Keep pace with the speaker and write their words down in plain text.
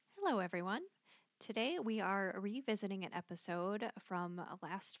Hello, everyone. Today we are revisiting an episode from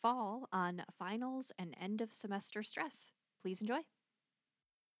last fall on finals and end of semester stress. Please enjoy.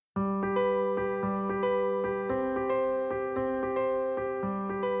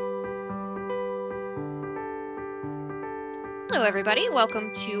 Hello, everybody.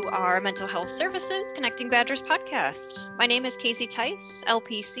 Welcome to our Mental Health Services Connecting Badgers podcast. My name is Casey Tice,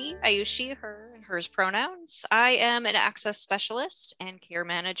 LPC. I use she, her, and hers pronouns. I am an access specialist and care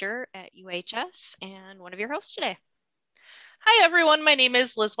manager at UHS and one of your hosts today. Hi, everyone. My name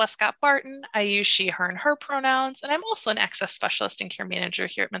is Liz Westcott Barton. I use she, her, and her pronouns, and I'm also an access specialist and care manager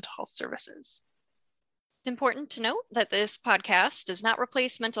here at Mental Health Services. It's important to note that this podcast does not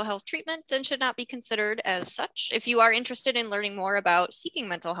replace mental health treatment and should not be considered as such. If you are interested in learning more about seeking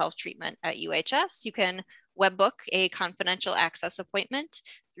mental health treatment at UHS, you can webbook a confidential access appointment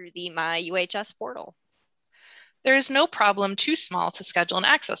through the My UHS portal. There is no problem too small to schedule an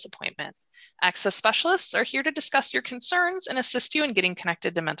access appointment. Access specialists are here to discuss your concerns and assist you in getting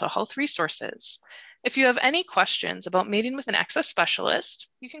connected to mental health resources. If you have any questions about meeting with an access specialist,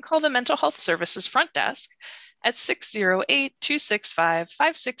 you can call the Mental Health Services front desk at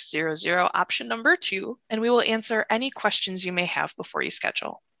 608-265-5600, option number 2, and we will answer any questions you may have before you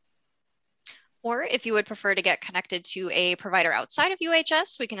schedule. Or if you would prefer to get connected to a provider outside of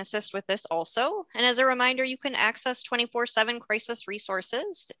UHS, we can assist with this also. And as a reminder, you can access 24/7 crisis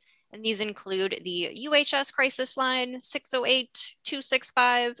resources. And these include the UHS crisis line,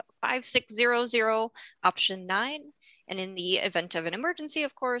 608-265-5600, option 9. And in the event of an emergency,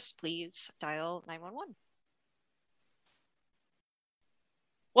 of course, please dial 911.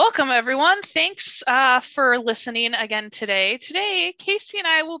 Welcome, everyone. Thanks for listening again today. Today, Casey and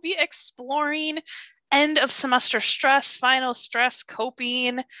I will be exploring end of semester stress, final stress,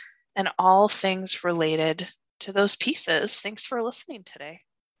 coping, and all things related to those pieces. Thanks for listening today.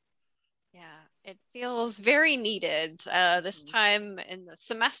 Yeah, it feels very needed this time in the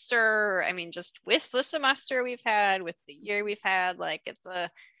semester. I mean, just with the semester we've had, with the year we've had, like it's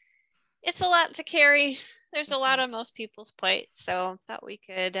a lot to carry. There's a lot on most people's plates. So I thought we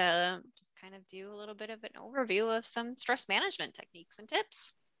could just kind of do a little bit of an overview of some stress management techniques and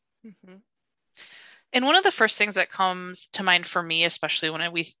tips. And one of the first things that comes to mind for me, especially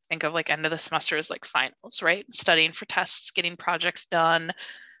when we think of like end of the semester, is like finals, right? Studying for tests, getting projects done,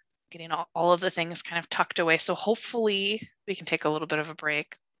 getting all of the things kind of tucked away. So hopefully we can take a little bit of a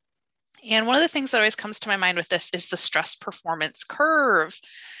break. And one of the things that always comes to my mind with this is the stress performance curve.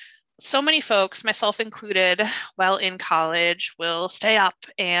 So many folks, myself included, while in college will stay up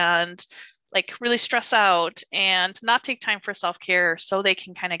and like really stress out and not take time for self-care so they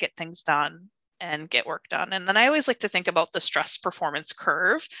can kind of get things done and get work done. And then I always like to think about the stress performance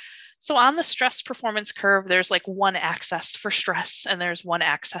curve. So on the stress performance curve, there's like one axis for stress and there's one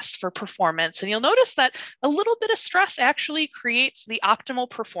axis for performance. And you'll notice that a little bit of stress actually creates the optimal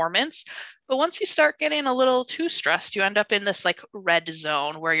performance. But once you start getting a little too stressed, you end up in this like red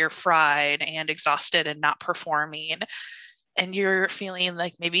zone where you're fried and exhausted and not performing. And you're feeling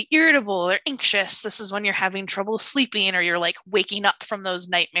like maybe irritable or anxious. This is when you're having trouble sleeping or you're like waking up from those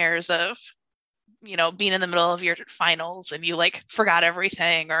nightmares of being in the middle of your finals and you like forgot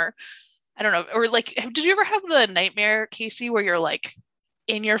everything, or I don't know, or like, did you ever have the nightmare, Casey, where you're like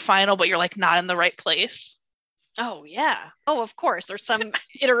in your final, but you're like not in the right place? Oh yeah. Oh, of course. Or some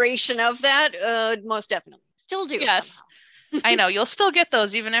iteration of that. Most definitely. Still do. Yes. I know. You'll still get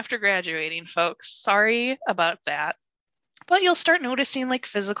those even after graduating, folks. Sorry about that. But you'll start noticing like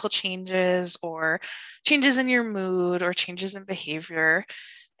physical changes or changes in your mood or changes in behavior.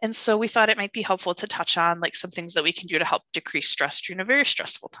 And so we thought it might be helpful to touch on like some things that we can do to help decrease stress during a very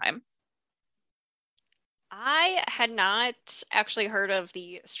stressful time. I had not actually heard of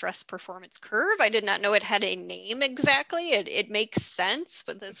the stress performance curve. I did not know it had a name exactly. It makes sense,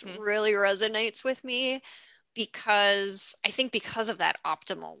 but this really resonates with me because I think because of that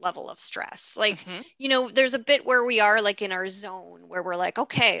optimal level of stress. Like, there's a bit where we are like in our zone where we're like,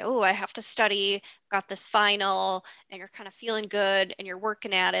 okay, oh, I have to study, got this final, and you're kind of feeling good and you're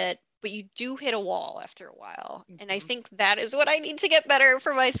working at it, but you do hit a wall after a while. And I think that is what I need to get better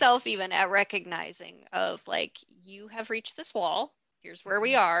for myself, even at recognizing of like, you have reached this wall. Here's where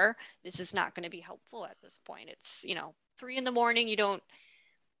we are. This is not going to be helpful at this point. It's, 3 a.m. You don't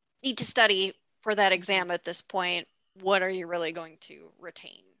need to study for that exam at this point. What are you really going to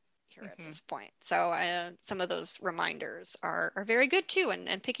retain here at this point? So some of those reminders are very good too.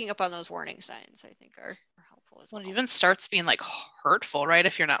 And picking up on those warning signs, I think are helpful as well. It even starts being like hurtful, right?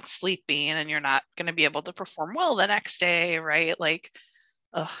 If you're not sleeping and you're not going to be able to perform well the next day, right? Like,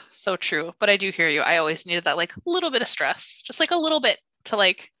 so true. But I do hear you. I always needed that like little bit of stress, just like a little bit to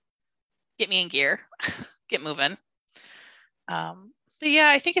like get me in gear, get moving. But yeah,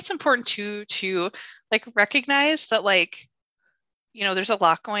 I think it's important to like recognize that like, you know, there's a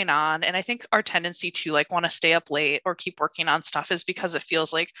lot going on. And I think our tendency to like want to stay up late or keep working on stuff is because it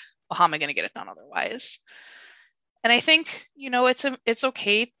feels like, well, how am I going to get it done otherwise? And I think, you know, it's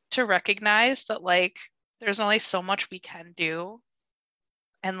okay to recognize that like there's only so much we can do.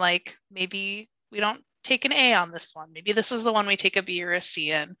 And like maybe we don't take an A on this one. Maybe this is the one we take a B or a C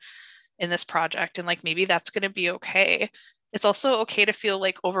in this project. And like maybe that's going to be okay. It's also okay to feel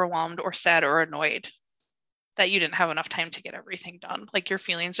like overwhelmed or sad or annoyed that you didn't have enough time to get everything done. Like your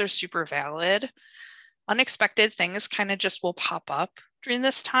feelings are super valid. Unexpected things kind of just will pop up during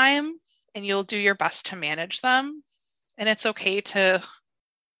this time and you'll do your best to manage them. And it's okay to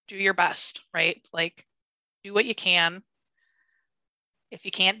do your best, right? Like do what you can. If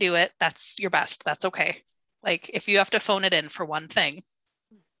you can't do it, that's your best. That's okay. Like if you have to phone it in for one thing,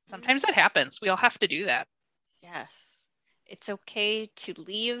 sometimes that happens. We all have to do that. Yes. It's okay to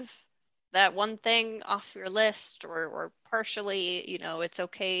leave that one thing off your list or partially, you know, it's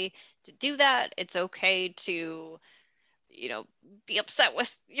okay to do that. It's okay to, you know, be upset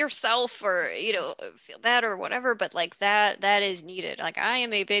with yourself or, you know, feel bad or whatever, but like that is needed. Like I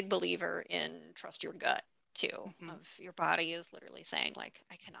am a big believer in trust your gut too. Of your body is literally saying like,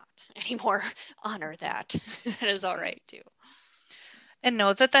 I cannot anymore honor that. That is all right too. And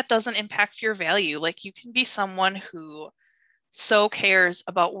know that that doesn't impact your value. Like you can be someone who so cares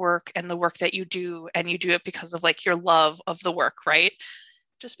about work and the work that you do, and you do it because of like your love of the work, right?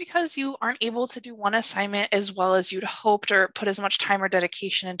 Just because you aren't able to do one assignment as well as you'd hoped or put as much time or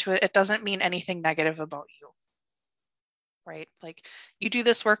dedication into it, it doesn't mean anything negative about you, right? Like you do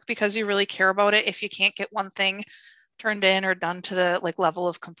this work because you really care about it. If you can't get one thing turned in or done to the like level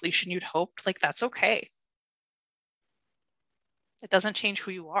of completion you'd hoped, like that's okay. It doesn't change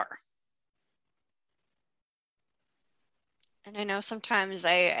who you are. And I know sometimes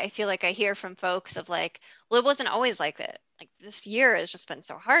I feel like I hear from folks of like, well, it wasn't always like that. Like this year has just been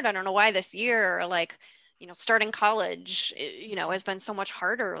so hard. I don't know why this year, or like, you know, starting college, you know, has been so much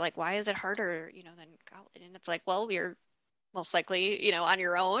harder. Like, why is it harder, you know, than college? And it's like, well, you're most likely, you know, on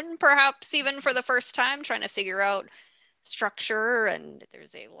your own, perhaps even for the first time, trying to figure out structure. And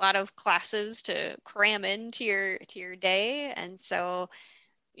there's a lot of classes to cram into your day. And so,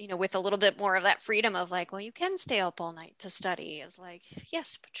 you know, with a little bit more of that freedom of like, well, you can stay up all night to study is like,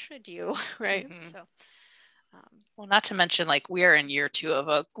 yes, but should you? Right. So, well, not to mention like we are in year 2 of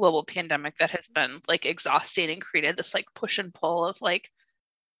a global pandemic that has been like exhausting and created this like push and pull of like,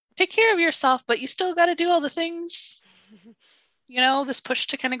 take care of yourself, but you still got to do all the things, you know, this push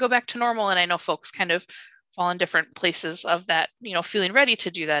to kind of go back to normal. And I know folks kind of fall in different places of that, you know, feeling ready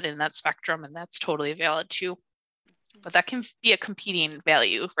to do that in that spectrum. And that's totally valid too. But that can be a competing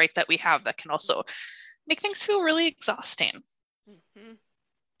value, right? That we have that can also make things feel really exhausting.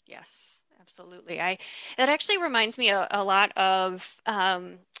 Yes, absolutely. It actually reminds me a lot of,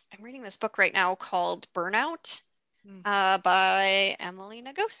 I'm reading this book right now called Burnout by Emily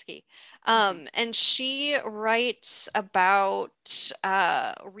Nagoski. And she writes about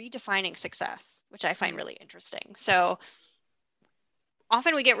redefining success, which I find really interesting. So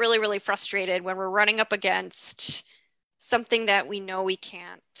often we get really, really frustrated when we're running up against something that we know we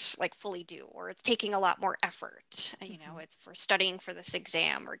can't like fully do, or it's taking a lot more effort, you know, if we're studying for this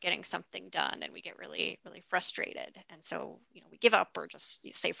exam or getting something done, and we get really, really frustrated. And so, you know, we give up or just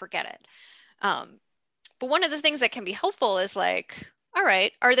say, forget it. But one of the things that can be helpful is like, all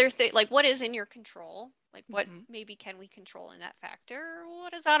right, are there like what is in your control? Like what maybe can we control in that factor?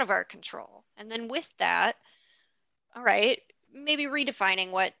 What is out of our control? And then with that, all right, maybe redefining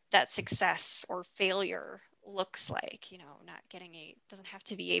what that success or failure looks like, you know, not getting doesn't have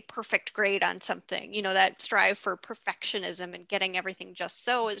to be a perfect grade on something, you know, that strive for perfectionism and getting everything just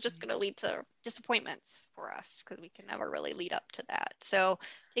so is just going to lead to disappointments for us because we can never really lead up to that. So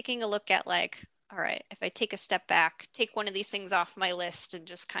taking a look at like, all right, if I take a step back, take one of these things off my list and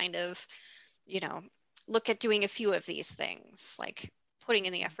just kind of, you know, look at doing a few of these things, like putting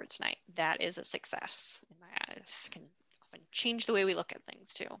in the effort tonight, that is a success in my eyes. Can often change the way we look at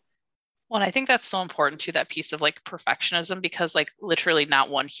things too. Well, I think that's so important to that piece of like perfectionism, because like literally not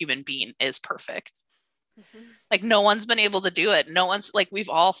one human being is perfect. Like no one's been able to do it. No one's like, we've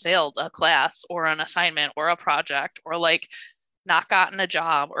all failed a class or an assignment or a project, or like not gotten a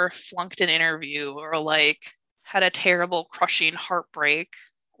job or flunked an interview, or like had a terrible crushing heartbreak,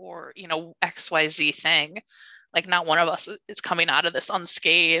 or, you know, XYZ thing. Like not one of us is coming out of this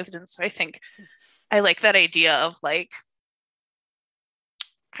unscathed. And so I think I like that idea of like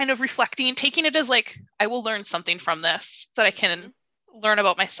kind of reflecting, taking it as like, I will learn something from this that I can learn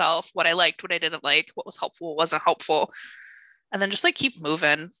about myself, what I liked, what I didn't like, what was helpful, what wasn't helpful, and then just like keep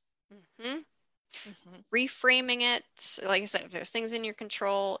moving. Mm-hmm. Reframing it, like I said, if there's things in your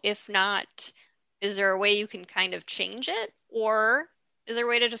control, if not, is there a way you can kind of change it? Or is there a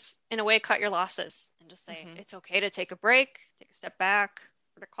way to just, in a way, cut your losses and just say, it's okay to take a break, take a step back,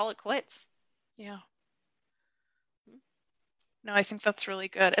 or to call it quits? Yeah. No, I think that's really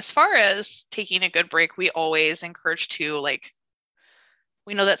good. As far as taking a good break, we always encourage to, like,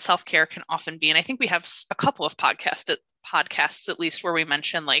 we know that self-care can often be, and I think we have a couple of podcasts at least where we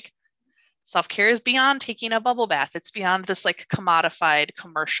mention like self-care is beyond taking a bubble bath. It's beyond this like commodified,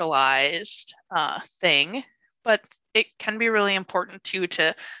 commercialized thing, but it can be really important too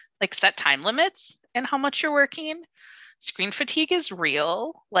to like set time limits and how much you're working. Screen fatigue is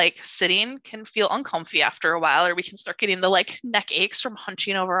real. Like sitting can feel uncomfy after a while, or we can start getting the like neck aches from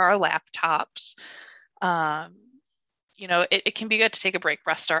hunching over our laptops. It can be good to take a break,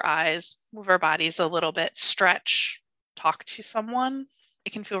 rest our eyes, move our bodies a little bit, stretch, talk to someone.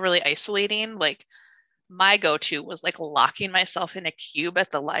 It can feel really isolating. Like my go-to was like locking myself in a cube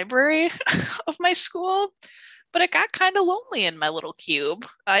at the library of my school, but it got kind of lonely in my little cube.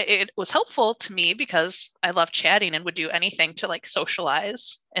 It was helpful to me because I love chatting and would do anything to like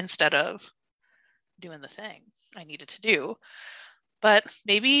socialize instead of doing the thing I needed to do. But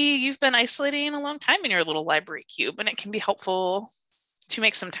maybe you've been isolating a long time in your little library cube, and it can be helpful to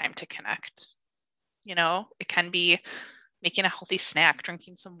make some time to connect. It can be making a healthy snack,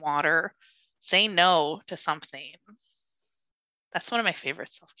 drinking some water, saying no to something. That's one of my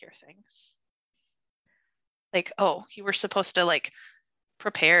favorite self-care things. Like, oh, you were supposed to like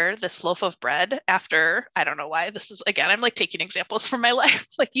prepare this loaf of bread after, I don't know why. This is, again, I'm like taking examples from my life.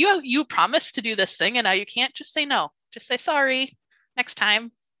 Like you promised to do this thing and now you can't. Just say no. Just say sorry next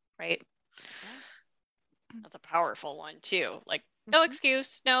time, right? Yeah. That's a powerful one too. Like no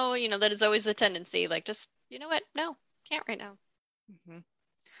excuse, no, that is always the tendency. Like just, you know what? No, can't right now.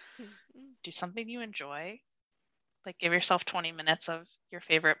 Do something you enjoy. Like give yourself 20 minutes of your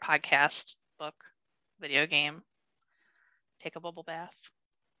favorite podcast, book, video game. Take a bubble bath.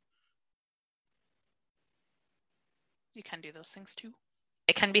 You can do those things too.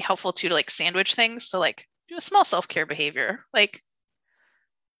 It can be helpful too to like sandwich things. So like do a small self-care behavior, like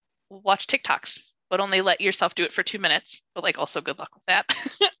watch TikToks, but only let yourself do it for 2 minutes. But like also good luck with that.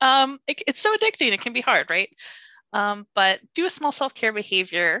 It's so addicting. It can be hard, right? But do a small self-care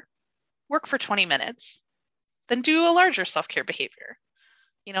behavior, work for 20 minutes, then do a larger self-care behavior.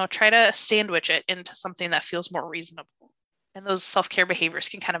 Try to sandwich it into something that feels more reasonable. And those self-care behaviors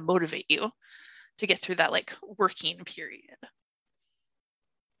can kind of motivate you to get through that like working period.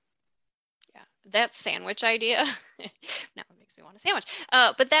 Yeah, that sandwich idea. Now it makes me want a sandwich.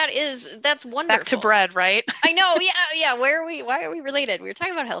 But that's wonderful. Back to bread, right? I know. Yeah. Why are we related? We were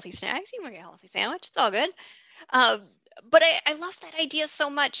talking about healthy snacks. You can get a healthy sandwich. It's all good. But I love that idea so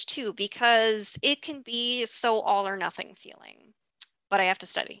much too, because it can be so all or nothing feeling. But I have to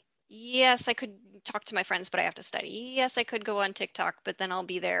study. Yes, I could talk to my friends, but I have to study. Yes, I could go on TikTok, but then I'll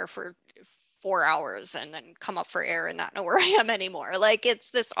be there for 4 hours and then come up for air and not know where I am anymore. Like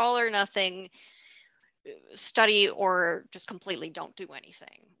it's this all or nothing, study or just completely don't do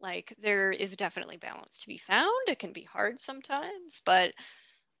anything. Like there is definitely balance to be found. It can be hard sometimes, but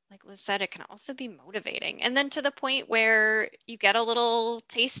like Liz said, it can also be motivating. And then to the point where you get a little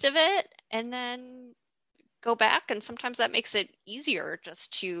taste of it and then go back, and sometimes that makes it easier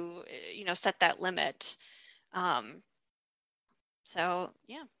just to set that limit. So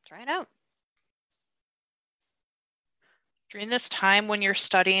yeah, try it out. During this time when you're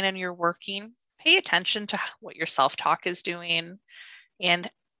studying and you're working, pay attention to what your self-talk is doing, and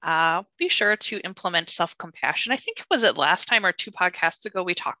be sure to implement self-compassion. I think it was last time or 2 podcasts ago,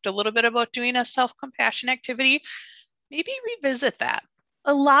 we talked a little bit about doing a self-compassion activity. Maybe revisit that.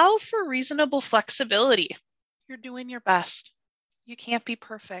 Allow for reasonable flexibility. You're doing your best. You can't be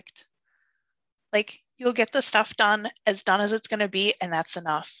perfect. Like you'll get the stuff done as it's going to be, and that's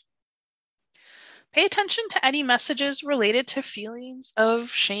enough. Pay attention to any messages related to feelings of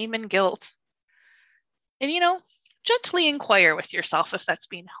shame and guilt. And, gently inquire with yourself if that's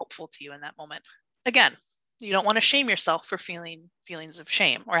being helpful to you in that moment. Again, you don't want to shame yourself for feeling feelings of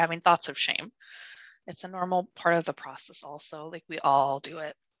shame or having thoughts of shame. It's a normal part of the process also. Like we all do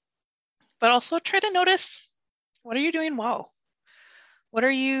it. But also try to notice, what are you doing well? What are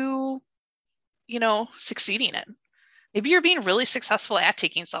you, succeeding in? Maybe you're being really successful at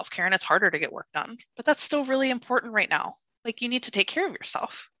taking self-care and it's harder to get work done, but that's still really important right now. Like you need to take care of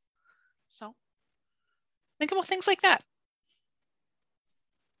yourself. So think about things like that.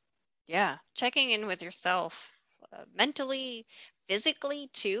 Yeah, checking in with yourself mentally, physically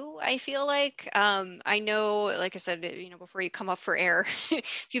too, I feel like. I know, like I said, before you come up for air,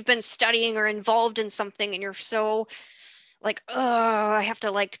 if you've been studying or involved in something and you're so like, oh, I have to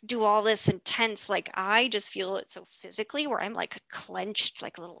like do all this intense, like I just feel it so physically where I'm like clenched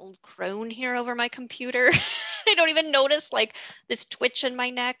like a little old crone here over my computer. I don't even notice like this twitch in my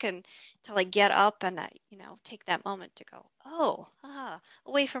neck and until I get up and I, take that moment to go, oh,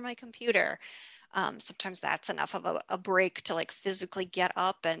 away from my computer. Sometimes that's enough of a break to like physically get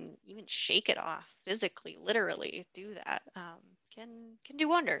up and even shake it off physically, literally do that. Can do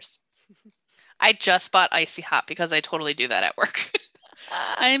wonders. I just bought Icy Hot because I totally do that at work.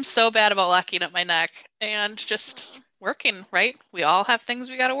 I am so bad about locking up my neck and just working, right? We all have things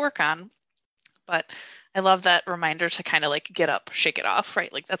we got to work on. But I love that reminder to kind of like get up, shake it off,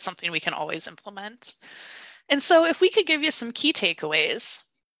 right? Like that's something we can always implement. And so if we could give you some key takeaways,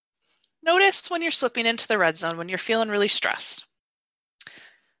 notice when you're slipping into the red zone, when you're feeling really stressed.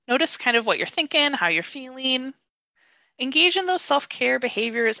 Notice kind of what you're thinking, how you're feeling. Engage in those self-care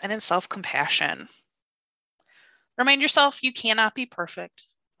behaviors and in self-compassion. Remind yourself you cannot be perfect.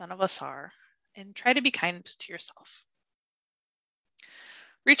 None of us are. And try to be kind to yourself.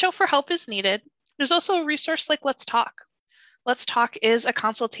 Reach out for help as needed. There's also a resource like Let's Talk. Let's Talk is a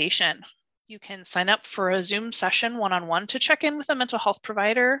consultation. You can sign up for a Zoom session one-on-one to check in with a mental health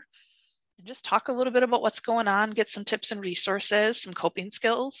provider and just talk a little bit about what's going on, get some tips and resources, some coping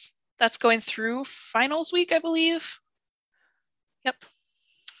skills. That's going through finals week, I believe. Yep.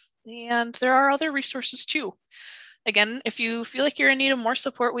 And there are other resources too. Again, if you feel like you're in need of more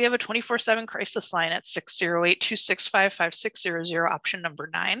support, we have a 24/7 crisis line at 608-265-5600, option number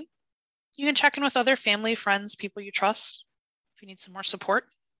 9. You can check in with other family, friends, people you trust if you need some more support.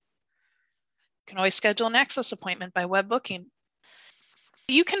 You can always schedule an access appointment by web booking.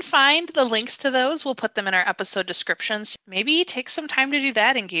 You can find the links to those. We'll put them in our episode descriptions. Maybe take some time to do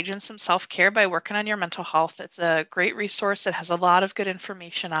that. Engage in some self-care by working on your mental health. It's a great resource. It has a lot of good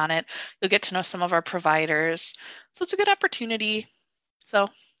information on it. You'll get to know some of our providers. So it's a good opportunity. So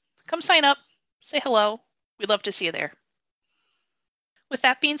come sign up, say hello. We'd love to see you there. With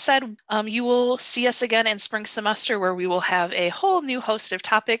that being said, you will see us again in spring semester where we will have a whole new host of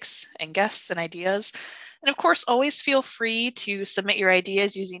topics and guests and ideas. And of course, always feel free to submit your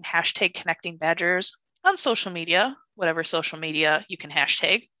ideas using hashtag Connecting Badgers on social media, whatever social media you can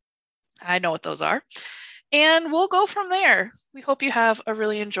hashtag. I know what those are. And we'll go from there. We hope you have a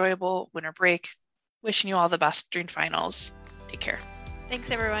really enjoyable winter break. Wishing you all the best during finals. Take care. Thanks,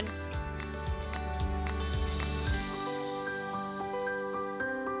 everyone.